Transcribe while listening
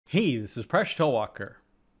Hey, this is Presh Talwalkar.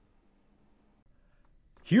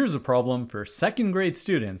 Here's a problem for second grade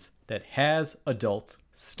students that has adults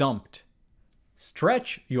stumped.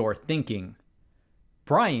 Stretch your thinking.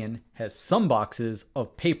 Brian has some boxes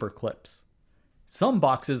of paper clips. Some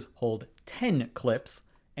boxes hold 10 clips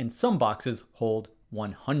and some boxes hold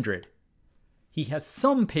 100. He has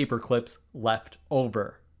some paper clips left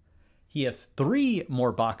over. He has 3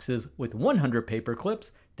 more boxes with 100 paper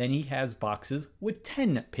clips than he has boxes with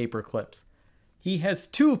 10 paper clips. He has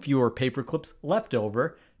 2 fewer paper clips left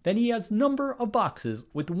over than he has number of boxes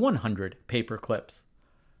with 100 paper clips.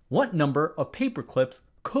 What number of paper clips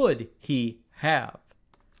could he have?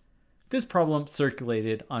 This problem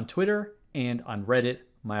circulated on Twitter and on Reddit,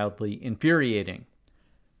 mildly infuriating.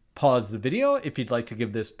 Pause the video if you'd like to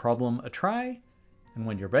give this problem a try, and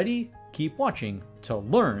when you're ready, keep watching to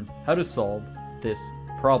learn how to solve this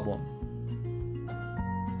problem.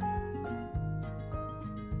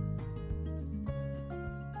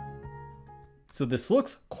 So this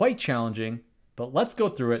looks quite challenging, but let's go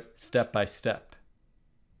through it step by step.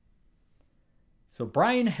 So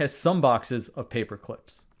Brian has some boxes of paper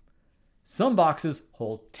clips. Some boxes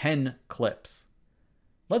hold 10 clips.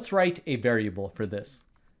 Let's write a variable for this.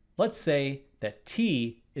 Let's say that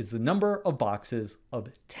T is the number of boxes of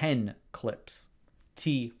 10 clips.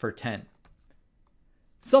 T for 10.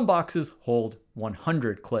 Some boxes hold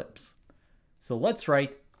 100 clips. So let's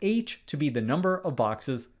write H to be the number of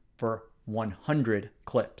boxes for 100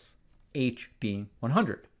 clips. H being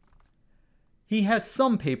 100. He has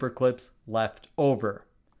some paper clips left over.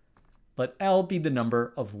 Let L be the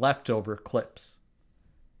number of leftover clips.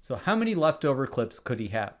 So how many leftover clips could he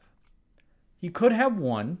have? He could have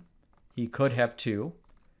 1. He could have 2.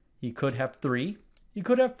 He could have 3. He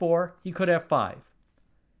could have 4. He could have 5.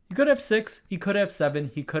 He could have 6. He could have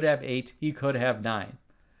 7. He could have 8. He could have 9.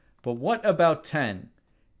 But what about 10?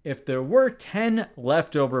 If there were 10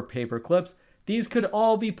 leftover paper clips, these could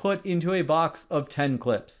all be put into a box of 10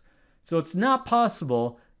 clips. So it's not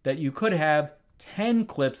possible that you could have 10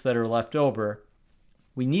 clips that are left over.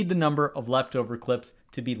 We need the number of leftover clips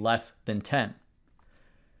to be less than 10.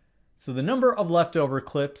 So the number of leftover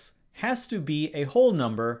clips has to be a whole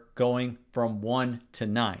number going from 1 to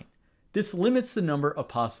 9. This limits the number of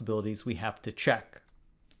possibilities we have to check.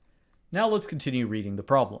 Now let's continue reading the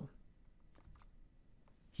problem.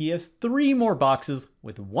 He has 3 more boxes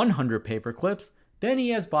with 100 paper clips than he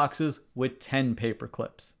has boxes with 10 paper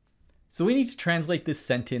clips. So we need to translate this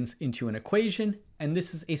sentence into an equation, and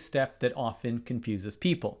this is a step that often confuses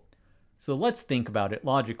people. So let's think about it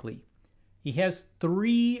logically. He has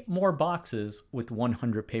 3 more boxes with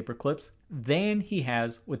 100 paper clips than he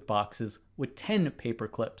has with boxes with 10 paper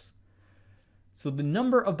clips. So the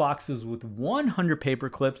number of boxes with 100 paper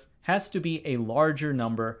clips has to be a larger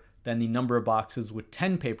number than the number of boxes with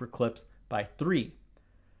 10 paper clips by 3.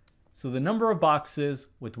 So the number of boxes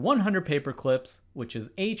with 100 paper clips, which is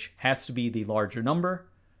H, has to be the larger number.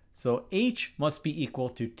 So H must be equal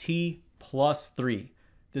to T plus 3.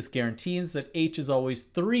 This guarantees that H is always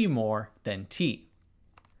 3 more than T.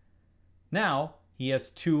 Now he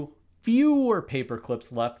has 2 fewer paper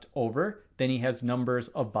clips left over than he has numbers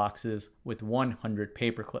of boxes with 100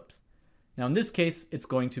 paper clips. Now in this case, it's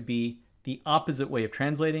going to be the opposite way of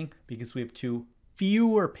translating because we have 2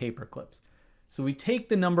 fewer paper clips. So we take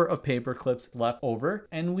the number of paper clips left over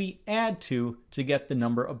and we add 2 to get the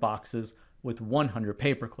number of boxes with 100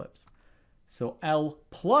 paper clips. So L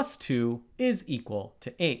plus 2 is equal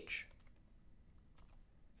to H.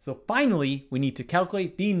 So finally, we need to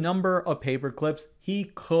calculate the number of paper clips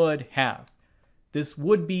he could have. This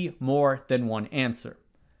would be more than one answer.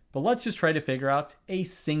 But let's just try to figure out a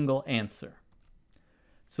single answer.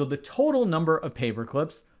 So the total number of paper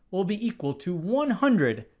clips will be equal to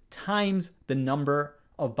 100 times the number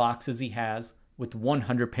of boxes he has with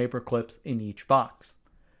 100 paper clips in each box.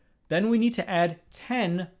 Then we need to add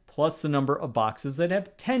 10 plus the number of boxes that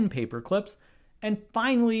have 10 paper clips. And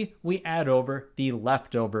finally, we add over the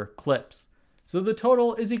leftover clips. So the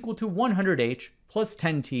total is equal to 100H plus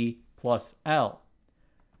 10T plus L.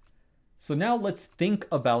 So now let's think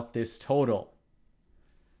about this total.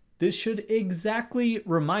 This should exactly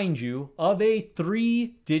remind you of a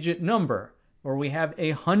 3-digit number where we have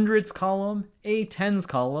a hundreds column, a tens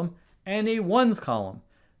column, and a ones column.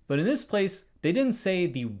 But in this place, they didn't say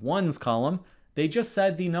the ones column, they just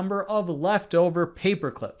said the number of leftover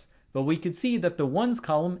paper clips. But we could see that the ones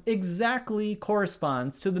column exactly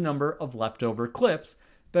corresponds to the number of leftover clips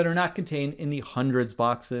that are not contained in the hundreds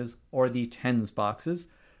boxes or the tens boxes,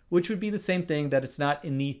 which would be the same thing that it's not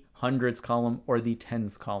in the hundreds column or the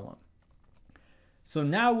tens column. So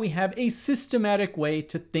now we have a systematic way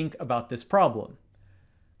to think about this problem.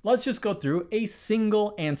 Let's just go through a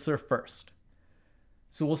single answer first.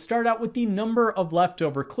 So we'll start out with the number of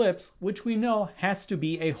leftover clips, which we know has to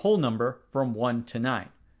be a whole number from 1 to 9.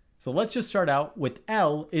 So let's just start out with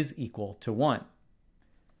L is equal to 1.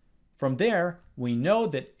 From there, we know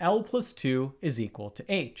that L plus 2 is equal to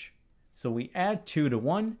H. So we add 2 to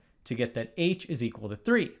 1 to get that H is equal to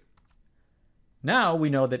 3. Now we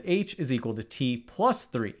know that H is equal to T plus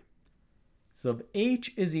 3. So if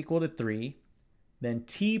H is equal to 3, then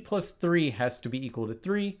T plus 3 has to be equal to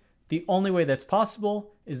 3. The only way that's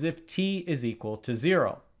possible is if T is equal to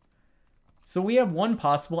 0. So we have one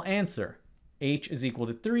possible answer. H is equal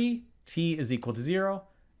to 3, T is equal to 0,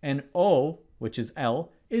 and O, which is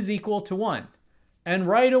L, is equal to 1. And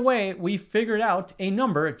right away, we figured out a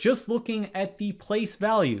number just looking at the place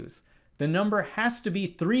values. The number has to be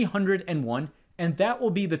 301, and that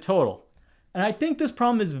will be the total. And I think this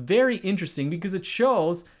problem is very interesting because it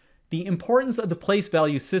shows the importance of the place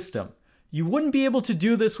value system. You wouldn't be able to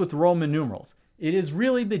do this with Roman numerals. It is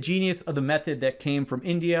really the genius of the method that came from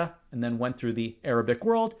India and then went through the Arabic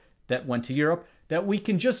world, that went to Europe, that we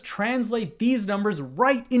can just translate these numbers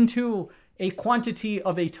right into a quantity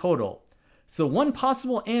of a total. So one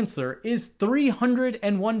possible answer is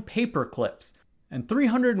 301 paper clips. And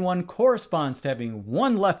 301 corresponds to having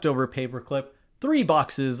one leftover paper clip, 3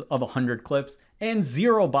 boxes of 100 clips, and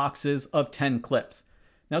 0 boxes of 10 clips.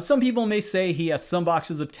 Now, some people may say he has some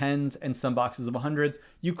boxes of 10s and some boxes of 100s.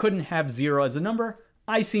 You couldn't have 0 as a number.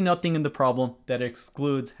 I see nothing in the problem that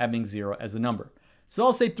excludes having 0 as a number. So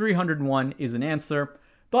I'll say 301 is an answer.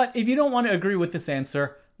 But if you don't want to agree with this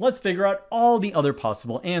answer, let's figure out all the other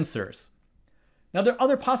possible answers. Now, there are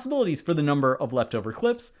other possibilities for the number of leftover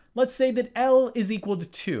clips. Let's say that L is equal to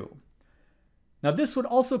 2. Now, this would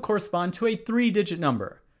also correspond to a 3-digit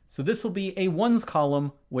number. So this will be a ones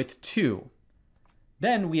column with 2.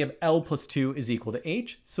 Then we have L plus 2 is equal to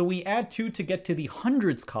H. So we add 2 to get to the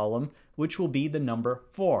hundreds column, which will be the number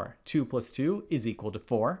 4. 2 plus 2 is equal to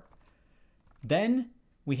 4. Then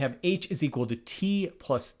we have H is equal to T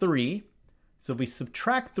plus 3. So if we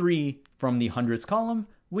subtract 3 from the hundreds column,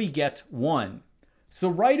 we get 1. So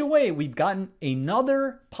right away, we've gotten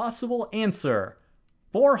another possible answer,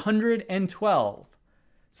 412.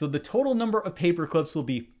 So the total number of paper clips will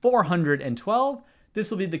be 412. This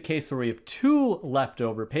will be the case where we have 2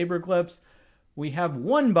 leftover paper clips. We have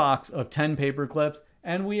 1 box of 10 paper clips,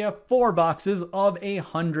 and we have 4 boxes of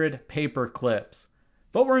 100 paper clips.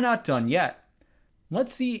 But we're not done yet.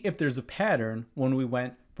 Let's see if there's a pattern when we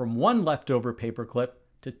went from 1 leftover paper clip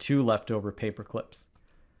to 2 leftover paper clips.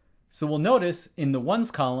 So we'll notice in the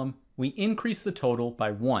ones column, we increase the total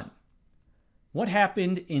by 1. What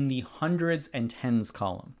happened in the hundreds and tens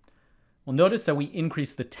column? Well, notice that we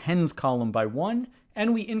increased the tens column by 1,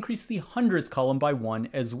 and we increased the hundreds column by 1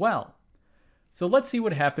 as well. So let's see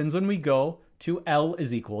what happens when we go to L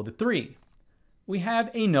is equal to 3. We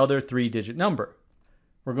have another 3-digit number.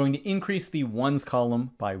 We're going to increase the ones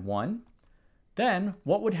column by 1. Then,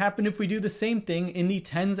 what would happen if we do the same thing in the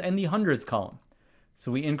tens and the hundreds column?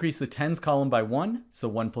 So we increase the tens column by 1, so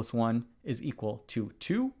 1 plus 1 is equal to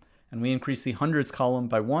 2. And we increase the hundreds column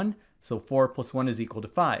by 1, so 4 plus 1 is equal to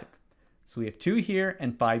 5. So we have 2 here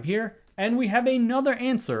and 5 here, and we have another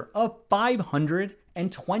answer of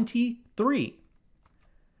 523.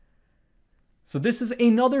 So this is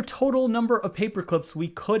another total number of paper clips we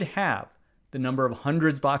could have. The number of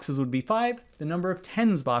hundreds boxes would be 5, the number of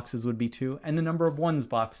tens boxes would be 2, and the number of ones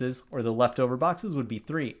boxes, or the leftover boxes, would be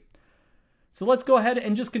 3. So let's go ahead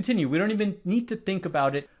and just continue. We don't even need to think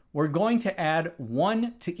about it. We're going to add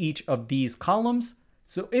 1 to each of these columns.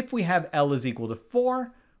 So if we have L is equal to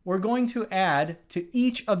 4, we're going to add to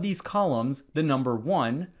each of these columns the number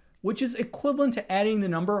 1, which is equivalent to adding the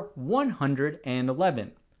number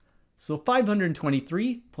 111. So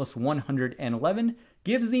 523 plus 111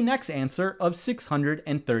 gives the next answer of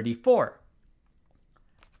 634.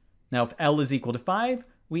 Now if L is equal to 5,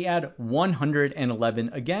 we add 111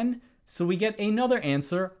 again, so we get another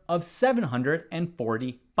answer of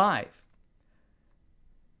 745.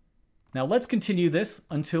 Now let's continue this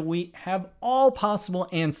until we have all possible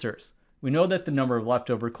answers. We know that the number of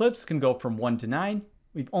leftover clips can go from 1 to 9.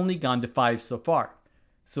 We've only gone to 5 so far.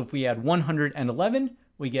 So if we add 111,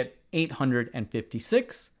 we get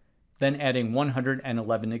 856. Then adding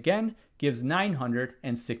 111 again gives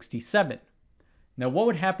 967. Now what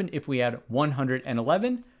would happen if we add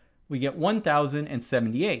 111? We get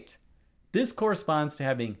 1078. This corresponds to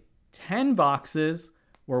having 10 boxes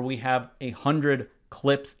where we have 100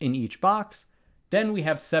 clips in each box. Then we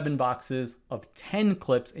have 7 boxes of 10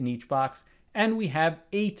 clips in each box, and we have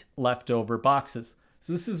 8 leftover boxes.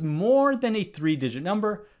 So this is more than a 3-digit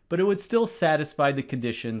number, but it would still satisfy the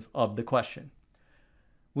conditions of the question.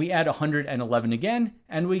 We add 111 again,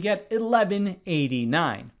 and we get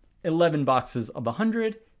 1189. 11 boxes of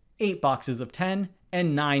 100, 8 boxes of 10,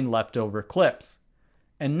 and 9 leftover clips.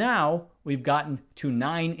 And now we've gotten to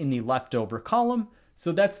 9 in the leftover column,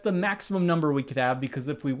 so that's the maximum number we could have, because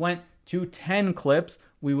if we went to 10 clips,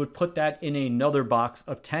 we would put that in another box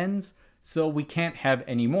of 10s, so we can't have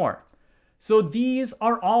any more. So these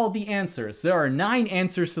are all the answers. There are 9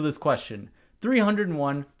 answers to this question.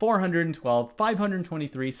 301, 412,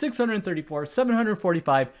 523, 634,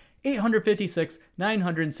 745, 856,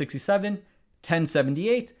 967,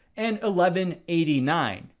 1078, and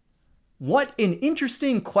 1189. What an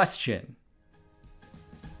interesting question.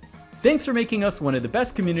 Thanks for making us one of the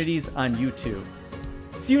best communities on YouTube.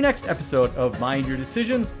 See you next episode of Mind Your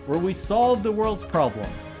Decisions, where we solve the world's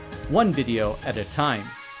problems, one video at a time.